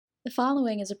The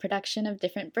following is a production of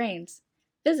Different Brains.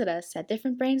 Visit us at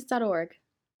differentbrains.org.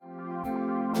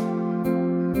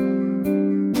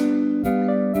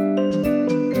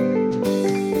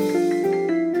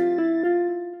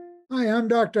 Hi, I'm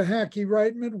Dr. Hackey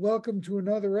Reitman. Welcome to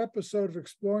another episode of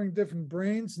Exploring Different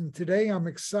Brains. And today I'm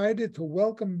excited to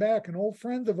welcome back an old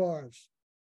friend of ours,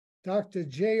 Dr.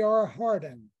 J.R.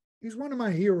 Hardin. He's one of my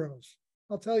heroes.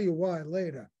 I'll tell you why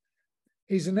later.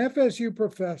 He's an FSU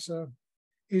professor.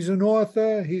 He's an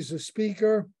author. He's a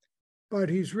speaker, but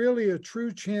he's really a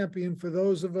true champion for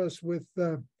those of us with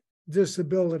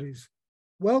disabilities.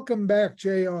 Welcome back,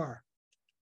 J.R.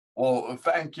 Well,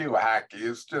 thank you, Hackey.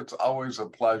 It's just always a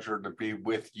pleasure to be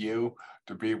with you,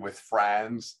 to be with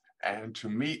friends, and to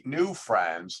meet new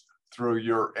friends through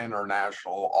your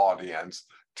international audience,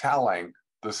 telling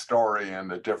the story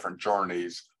and the different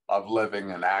journeys of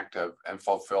living an active and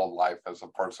fulfilled life as a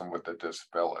person with a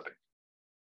disability.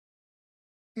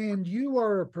 And you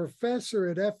are a professor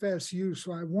at FSU,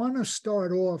 so I want to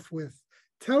start off with,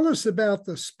 tell us about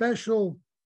the special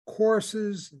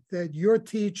courses that you're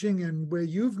teaching and where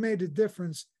you've made a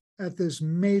difference at this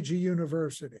major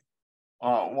university.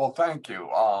 Well, thank you.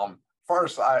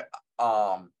 First, I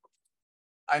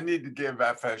need to give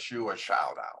FSU a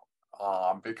shout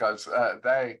out because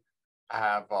they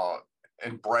have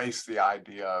embraced the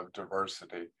idea of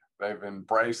diversity. They've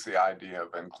embraced the idea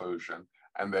of inclusion,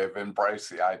 and they've embraced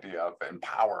the idea of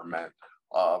empowerment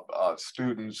of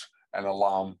students and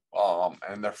alum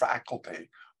and their faculty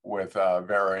with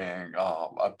varying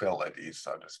abilities,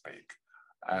 so to speak.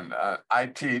 And I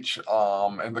teach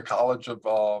in the College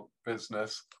of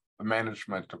Business, the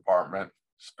Management Department,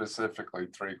 specifically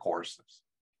 3 courses.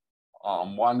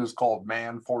 One is called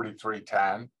Man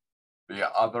 4310. The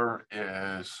other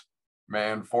is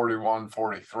Man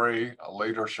 4143,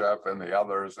 Leadership, and the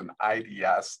other is an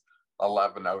IDS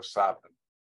 1107.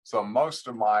 So most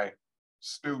of my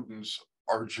students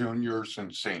are juniors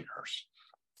and seniors,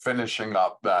 finishing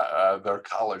up their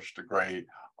college degree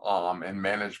in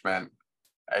management,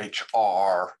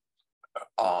 HR,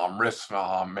 risk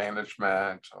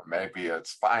management, or maybe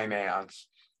it's finance.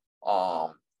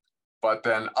 But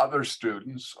then other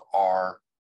students are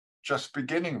just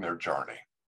beginning their journey,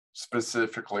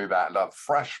 specifically that of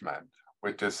freshmen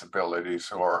with disabilities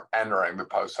who are entering the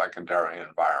post-secondary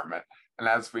environment. And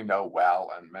as we know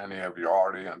well, and many of your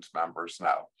audience members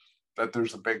know, that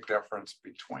there's a big difference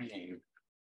between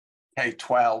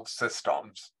K-12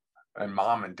 systems and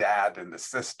mom and dad in the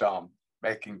system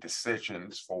making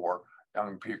decisions for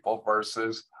young people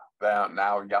versus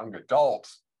now young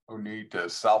adults who need to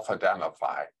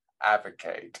self-identify,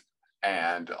 advocate,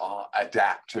 and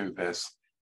adapt to this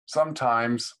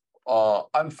sometimes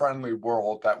unfriendly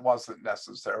world that wasn't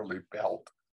necessarily built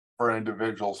for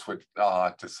individuals with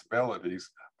disabilities,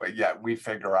 but yet we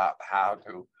figure out how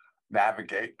to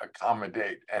navigate,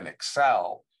 accommodate, and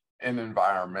excel in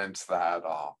environments that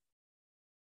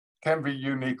can be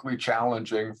uniquely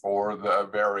challenging for the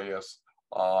various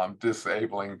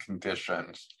disabling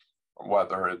conditions,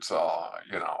 whether it's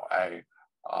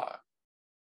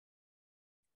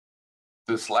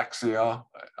dyslexia,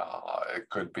 it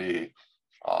could be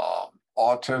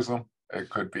autism, it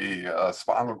could be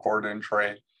spinal cord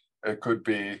injury, it could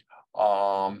be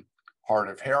hard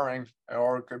of hearing,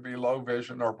 or it could be low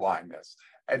vision or blindness.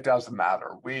 It doesn't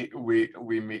matter. We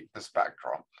meet the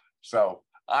spectrum. So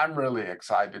I'm really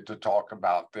excited to talk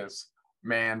about this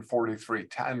Man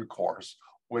 4310 course,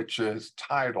 which is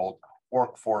titled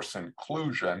Workforce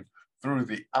Inclusion Through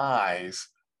the Eyes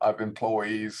of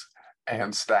Employees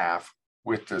and Staff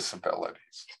with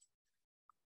Disabilities.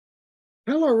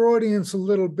 Tell our audience a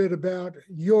little bit about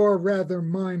your rather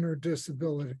minor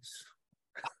disabilities.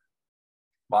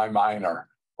 My minor,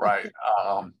 right?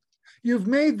 You've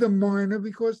made them minor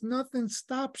because nothing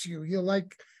stops you. You're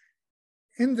like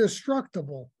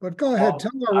indestructible. But go ahead,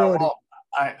 tell our audience.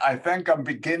 I think I'm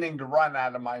beginning to run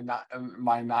out of my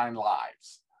 9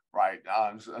 lives, right?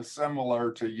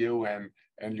 Similar to you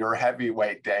and your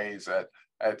heavyweight days.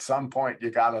 At some point, you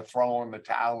got to throw in the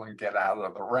towel and get out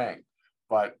of the ring.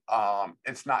 But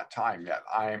it's not time yet.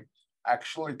 I'm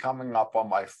actually coming up on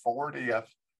my 40th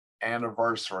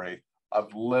anniversary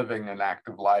of living an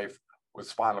active life with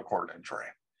spinal cord injury.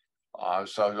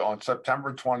 So on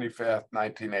September 25th,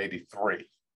 1983,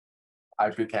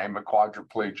 I became a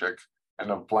quadriplegic in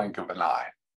a blink of an eye.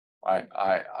 Right?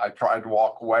 I tried to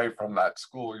walk away from that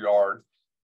schoolyard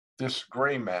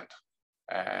disagreement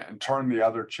and turn the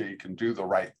other cheek and do the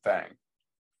right thing.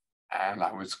 And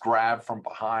I was grabbed from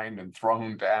behind and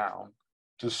thrown down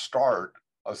to start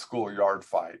a schoolyard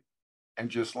fight and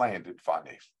just landed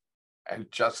funny.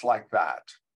 And just like that,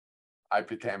 I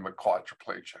became a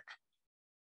quadriplegic.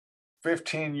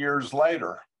 15 years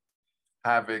later,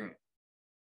 having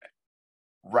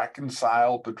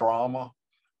reconciled the drama,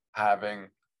 having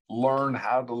learned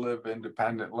how to live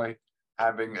independently,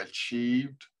 having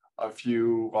achieved a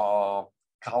few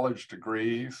college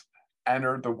degrees,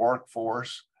 entered the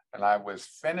workforce, and I was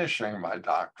finishing my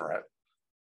doctorate,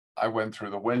 I went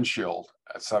through the windshield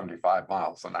at 75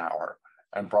 miles an hour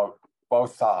and broke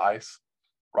both thighs,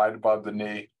 right above the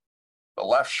knee, the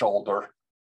left shoulder,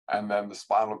 and then the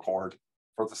spinal cord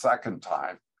for the second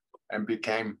time, and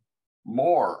became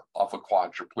more of a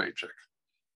quadriplegic.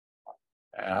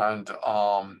 And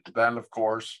then, of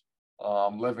course,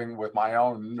 living with my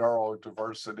own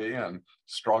neurodiversity and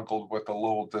struggled with a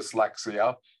little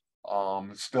dyslexia.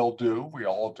 Still do, we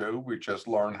all do. We just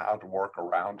learn how to work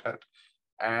around it.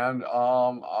 And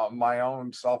my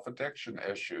own self-addiction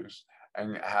issues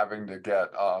and having to get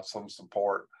some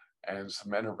support and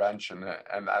some intervention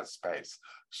in that space.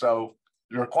 So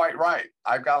you're quite right.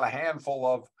 I've got a handful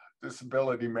of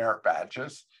disability merit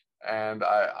badges, and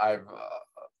I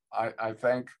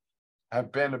think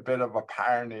have been a bit of a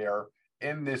pioneer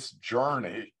in this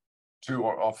journey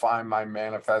to find my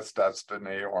manifest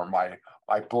destiny or my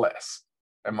bliss.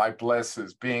 And my bliss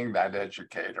is being that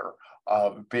educator,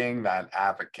 of being that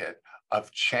advocate,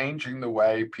 of changing the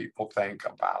way people think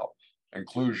about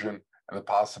inclusion and the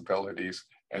possibilities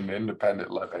in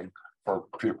independent living for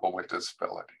people with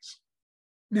disabilities.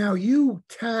 Now, you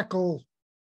tackle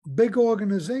big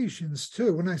organizations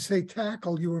too. When I say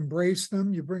tackle, you embrace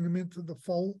them, you bring them into the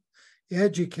fold, you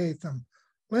educate them.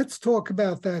 Let's talk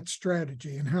about that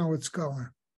strategy and how it's going.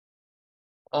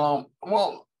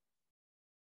 Well,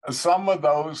 some of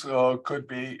those could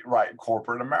be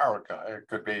corporate America. It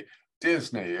could be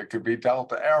Disney. It could be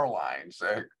Delta Airlines.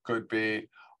 It could be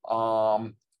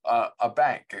a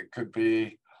bank. It could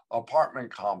be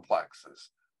apartment complexes.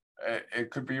 It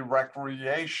could be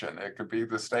recreation. It could be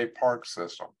the state park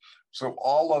system. So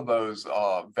all of those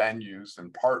venues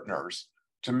and partners,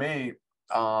 to me,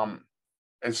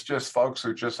 it's just folks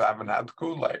who just haven't had the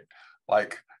Kool-Aid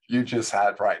like you just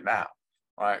had right now,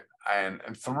 right? And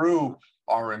through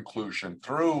our inclusion,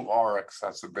 through our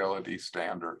accessibility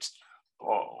standards,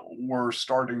 we're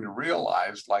starting to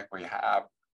realize, like we have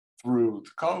through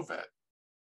the COVID,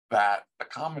 that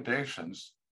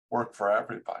accommodations work for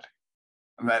everybody,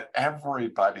 and that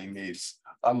everybody needs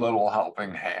a little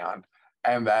helping hand,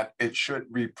 and that it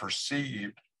should be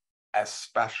perceived as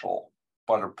special,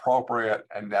 but appropriate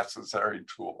and necessary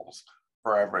tools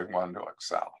for everyone to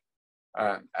excel.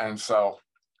 And so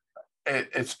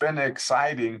it's been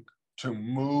exciting to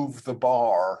move the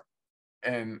bar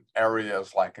in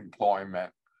areas like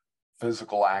employment,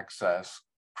 physical access,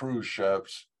 cruise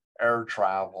ships, air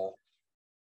travel,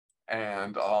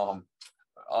 and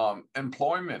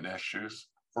employment issues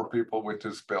for people with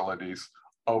disabilities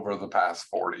over the past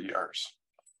 40 years.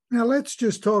 Now, let's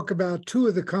just talk about two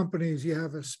of the companies you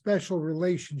have a special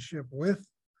relationship with,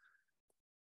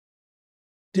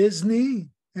 Disney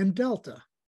and Delta.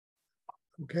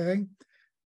 Okay.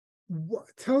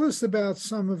 Tell us about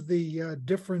some of the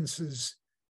differences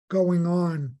going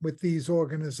on with these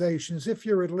organizations, if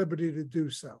you're at liberty to do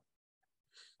so.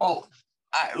 Well,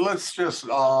 let's just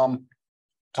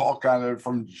talk on it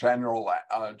from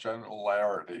generalities,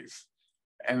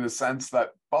 in the sense that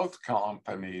both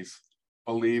companies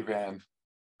believe in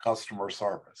customer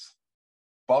service.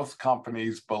 Both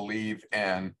companies believe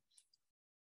in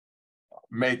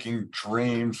making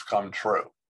dreams come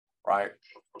true, right?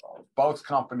 Both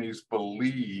companies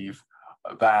believe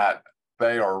that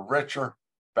they are richer,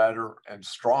 better, and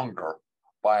stronger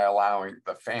by allowing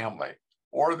the family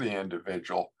or the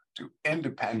individual to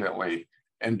independently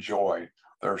enjoy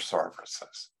their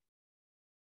services.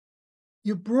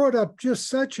 You brought up just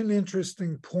such an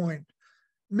interesting point.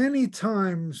 Many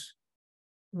times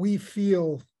we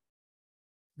feel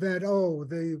that, oh,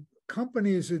 the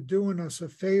companies are doing us a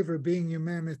favor being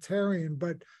humanitarian,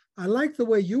 but I like the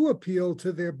way you appeal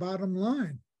to their bottom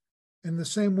line in the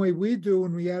same way we do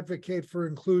when we advocate for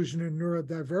inclusion and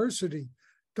neurodiversity.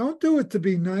 Don't do it to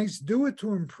be nice, do it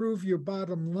to improve your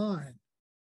bottom line.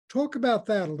 Talk about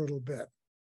that a little bit.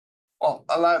 Well,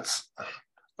 that's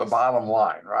the bottom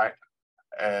line, right?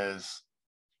 Is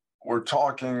we're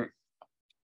talking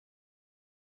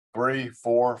 3,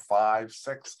 4, 5,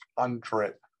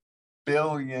 $600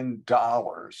 billion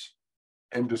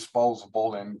in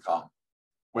disposable income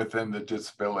within the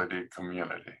disability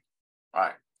community,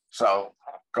 right? So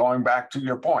going back to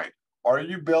your point, are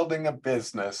you building a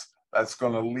business that's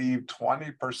going to leave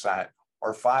 20%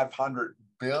 or $500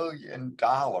 billion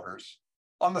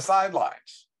on the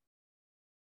sidelines?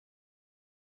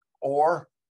 Or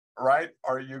right?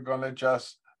 Or are you going to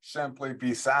just simply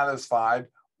be satisfied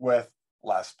with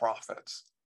less profits,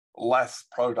 less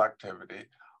productivity,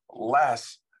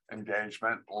 less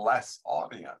engagement, less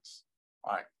audience,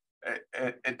 right?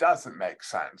 It doesn't make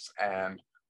sense. And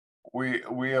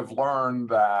we have learned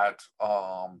that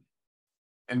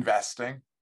investing,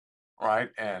 right,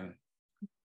 in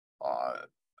uh,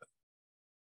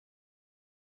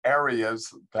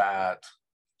 areas that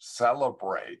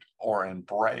celebrate or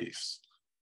embrace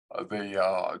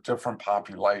the different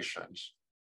populations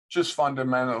just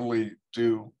fundamentally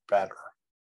do better.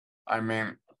 I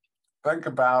mean, think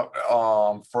about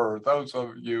for those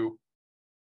of you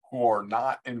who are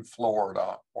not in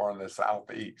Florida or in the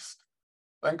Southeast,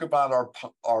 think about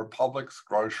our Publix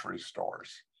grocery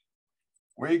stores.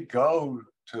 We go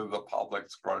to the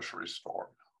Publix grocery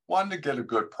store, one, to get a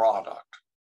good product,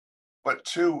 but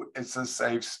two, it's a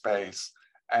safe space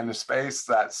and a space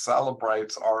that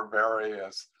celebrates our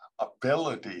various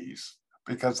abilities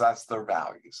because that's their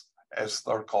values, it's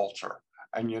their culture.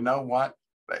 And you know what?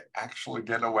 They actually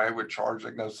get away with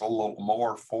charging us a little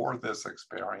more for this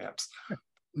experience.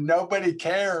 Nobody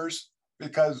cares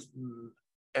because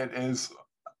it is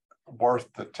worth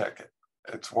the ticket.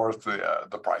 It's worth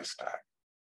the price tag.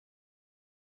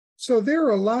 So there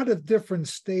are a lot of different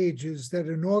stages that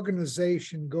an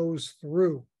organization goes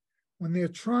through when they're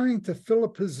trying to fill a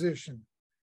position,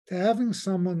 to having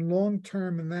someone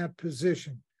long-term in that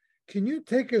position. Can you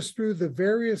take us through the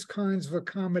various kinds of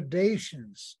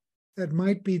accommodations that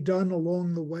might be done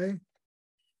along the way?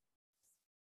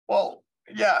 Well,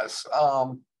 yes.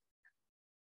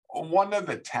 One of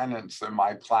the tenets in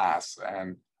my class,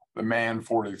 and the Man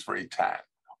 4310,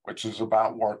 which is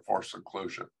about workforce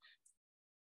inclusion,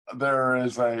 there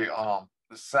is a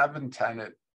 7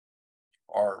 tenet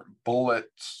or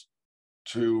bullets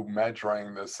to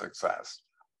measuring the success.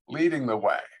 Leading the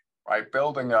way, right?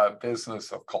 Building a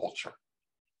business of culture.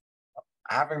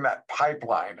 Having that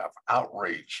pipeline of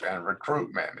outreach and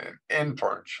recruitment and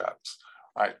internships,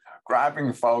 right?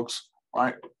 Grabbing folks,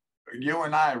 right? You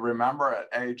and I remember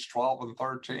at age 12 and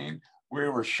 13, we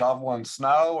were shoveling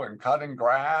snow and cutting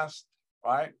grass,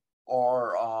 right?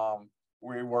 Or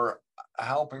we were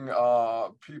helping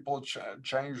people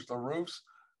change the roofs.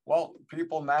 Well,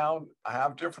 people now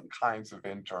have different kinds of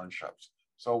internships.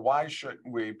 So why shouldn't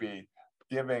we be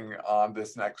giving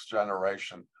this next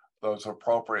generation those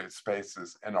appropriate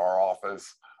spaces in our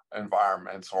office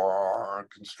environments or our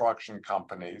construction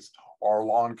companies or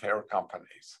lawn care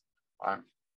companies, right?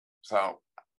 So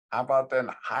how about then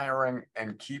hiring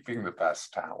and keeping the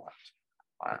best talent,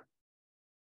 right?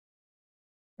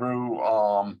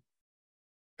 Through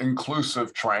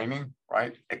inclusive training,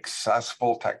 right?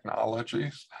 Accessible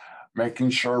technologies, making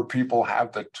sure people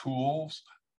have the tools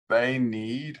they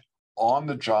need on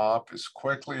the job as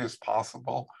quickly as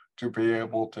possible to be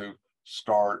able to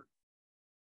start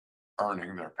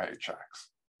earning their paychecks.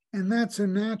 And that's a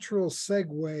natural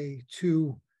segue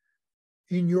to,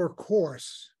 in your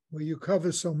course, where you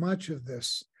cover so much of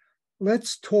this,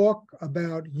 let's talk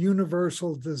about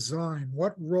universal design.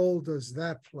 What role does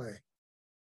that play?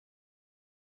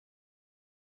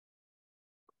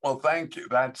 Well, thank you.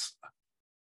 That's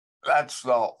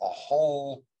a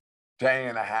whole day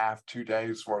and a half, 2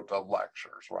 days worth of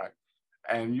lectures, right?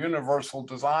 And universal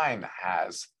design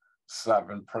has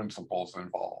 7 principles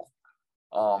involved.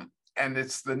 And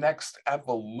it's the next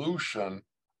evolution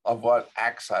of what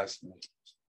access means,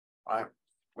 right?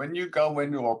 When you go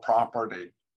into a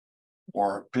property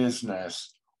or a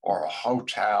business or a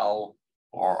hotel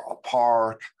or a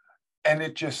park, and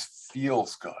it just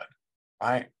feels good,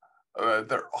 right?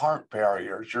 There aren't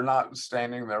barriers. You're not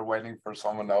standing there waiting for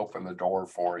someone to open the door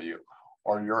for you,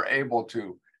 or you're able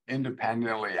to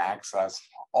independently access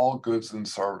all goods and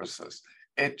services.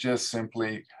 It just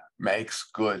simply makes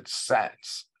good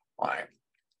sense, right?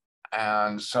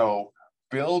 And so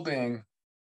building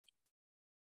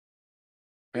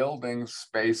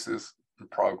spaces and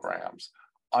programs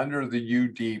under the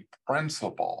UD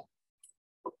principle,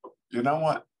 you know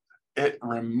what? It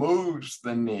removes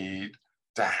the need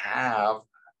to have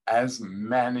as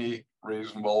many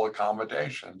reasonable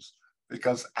accommodations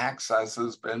because access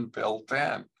has been built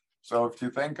in. So if you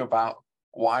think about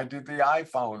why did the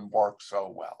iPhone work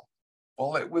so well?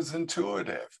 Well, it was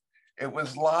intuitive, it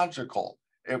was logical,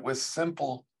 it was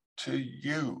simple to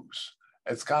use.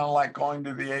 It's kind of like going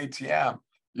to the ATM.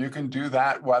 You can do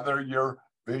that whether you're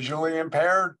visually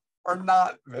impaired or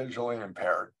not visually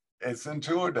impaired. It's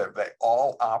intuitive. They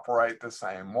all operate the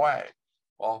same way.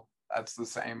 Well, that's the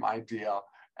same idea.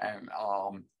 And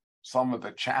some of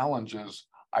the challenges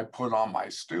I put on my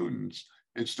students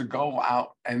is to go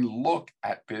out and look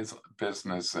at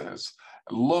businesses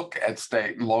look at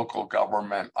state and local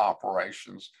government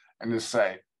operations and to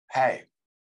say, hey,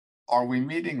 are we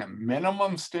meeting a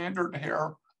minimum standard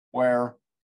here where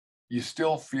you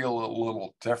still feel a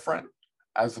little different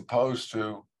as opposed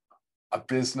to a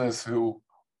business who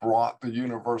brought the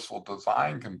universal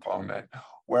design component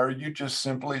where you just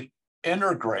simply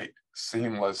integrate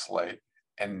seamlessly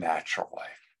and naturally.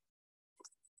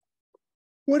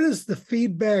 What has the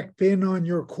feedback been on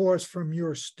your course from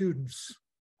your students?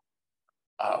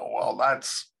 Well,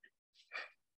 that's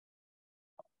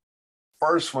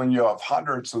first, when you have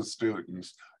hundreds of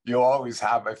students, you always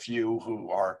have a few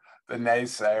who are the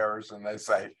naysayers and they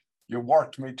say, you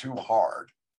worked me too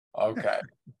hard. Okay.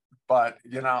 But,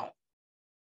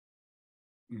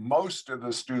 most of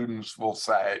the students will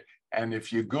say, and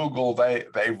if you Google, they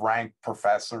rank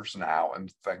professors now and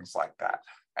things like that.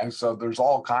 And so there's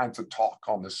all kinds of talk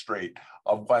on the street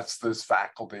of what's this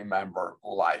faculty member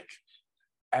like.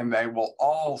 And they will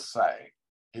all say,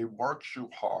 he works you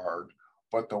hard,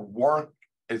 but the work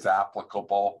is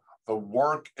applicable, the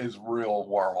work is real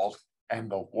world, and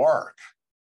the work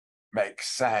makes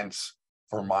sense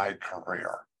for my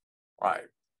career, right?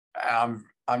 And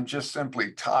I'm just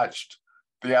simply touched.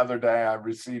 The other day, I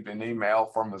received an email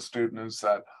from a student who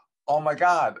said, oh my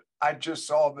God, I just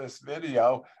saw this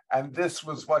video and this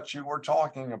was what you were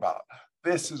talking about.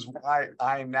 This is why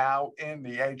I'm now in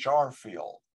the HR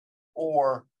field.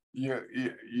 Or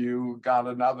you got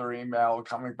another email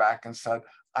coming back and said,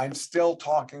 I'm still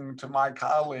talking to my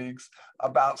colleagues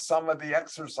about some of the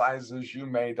exercises you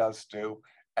made us do,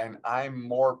 and I'm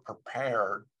more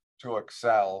prepared to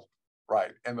excel,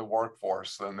 right, in the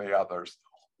workforce than the others.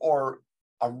 Or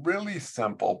a really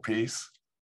simple piece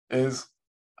is,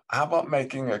 how about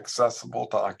making accessible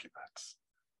documents?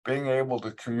 Being able to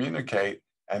communicate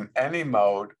in any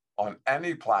mode on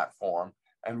any platform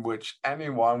in which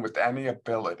anyone with any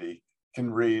ability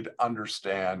can read,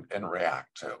 understand, and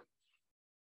react to.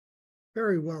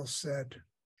 Very well said.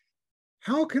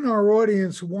 How can our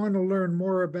audience want to learn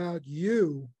more about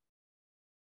you?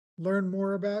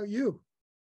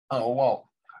 Oh,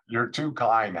 well, you're too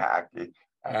kind, Hackey.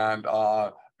 And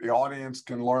the audience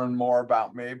can learn more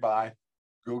about me by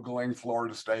Googling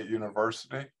Florida State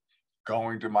University,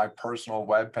 going to my personal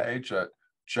webpage at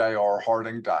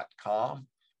jrharding.com,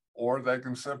 or they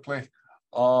can simply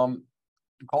call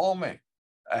me,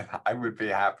 and I would be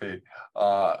happy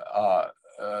to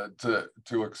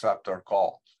accept their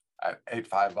call at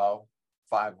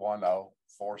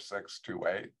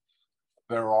 850-510-4628.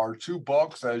 There are 2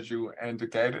 books, as you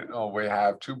indicated. We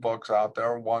have 2 books out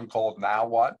there, one called Now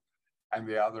What, and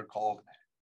the other called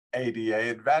ADA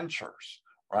Adventures,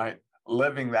 right?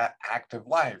 Living that active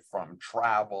life, from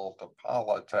travel to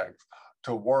politics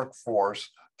to workforce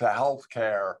to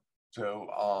healthcare to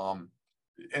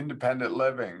independent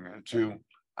living to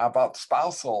how about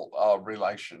spousal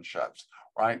relationships,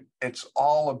 right? It's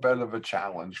all a bit of a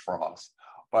challenge for us,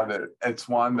 but it's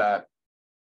one that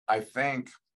I think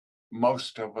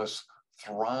most of us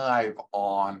thrive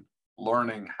on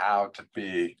learning how to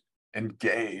be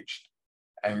engaged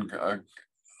and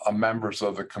members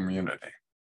of the community.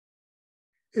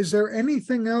 Is there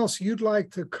anything else you'd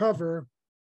like to cover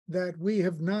that we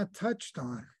have not touched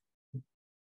on?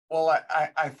 Well,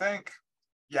 I think,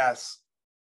 yes,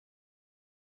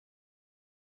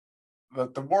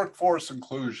 that the workforce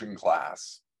inclusion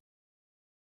class,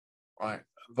 right,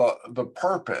 the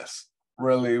purpose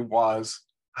really was,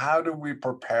 how do we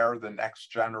prepare the next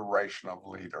generation of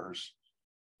leaders,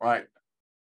 right,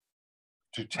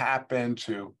 to tap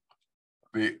into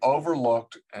the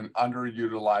overlooked and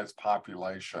underutilized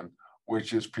population,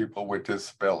 which is people with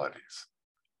disabilities.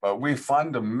 But we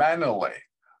fundamentally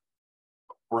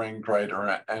bring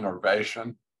greater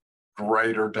innovation,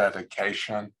 greater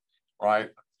dedication, right?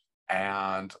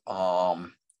 And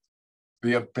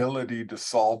the ability to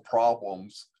solve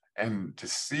problems and to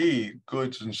see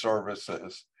goods and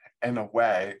services in a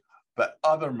way that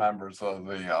other members of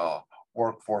the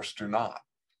workforce do not.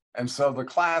 And so the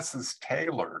class is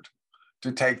tailored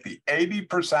to take the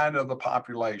 80% of the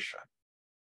population,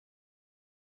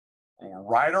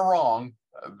 right or wrong,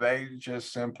 they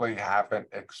just simply haven't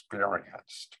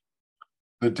experienced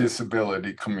the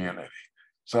disability community.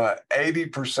 So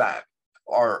 80%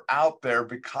 are out there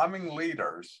becoming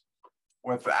leaders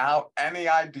without any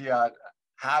idea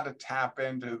how to tap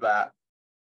into that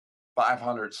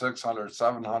 500, 600,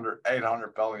 700,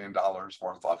 800 billion dollars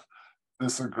worth of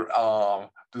this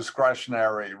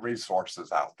discretionary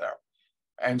resources out there.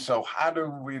 And so how do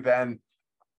we then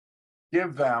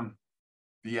give them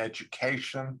the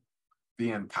education,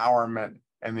 the empowerment,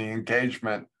 and the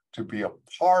engagement to be a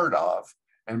part of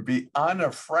and be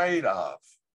unafraid of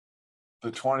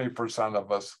the 20%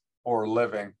 of us who are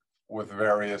living with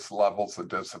various levels of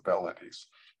disabilities.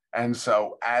 And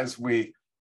so as we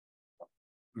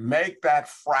make that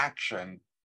fraction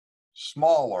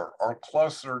smaller or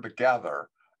closer together,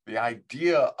 the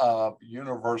idea of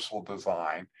universal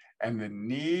design and the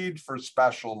need for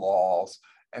special laws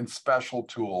and special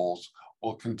tools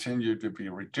will continue to be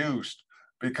reduced,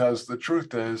 because the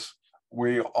truth is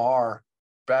we are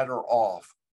better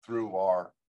off through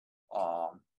our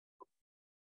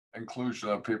inclusion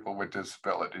of people with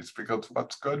disabilities, because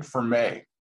what's good for me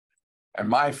and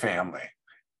my family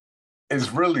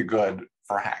is really good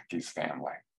for Hackey's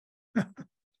family.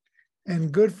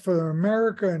 And good for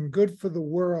America and good for the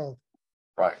world.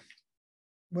 Right.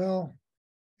 Well,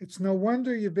 it's no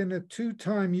wonder you've been a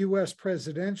 2-time U.S.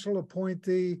 presidential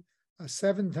appointee, a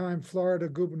 7-time Florida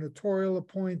gubernatorial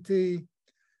appointee.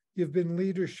 You've been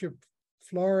Leadership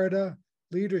Florida,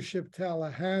 Leadership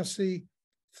Tallahassee,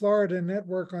 Florida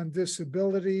Network on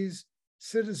Disabilities,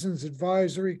 Citizens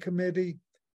Advisory Committee,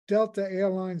 Delta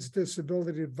Airlines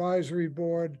Disability Advisory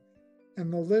Board,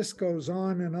 and the list goes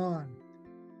on and on.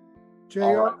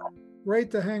 JR,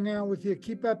 great to hang out with you.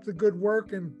 Keep up the good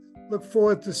work and look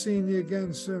forward to seeing you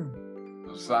again soon.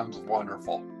 Sounds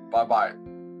wonderful. Bye-bye.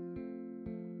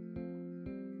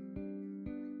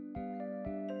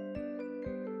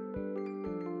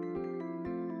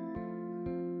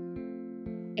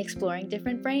 Exploring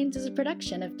Different Brains is a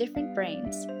production of Different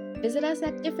Brains. Visit us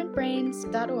at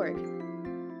differentbrains.org.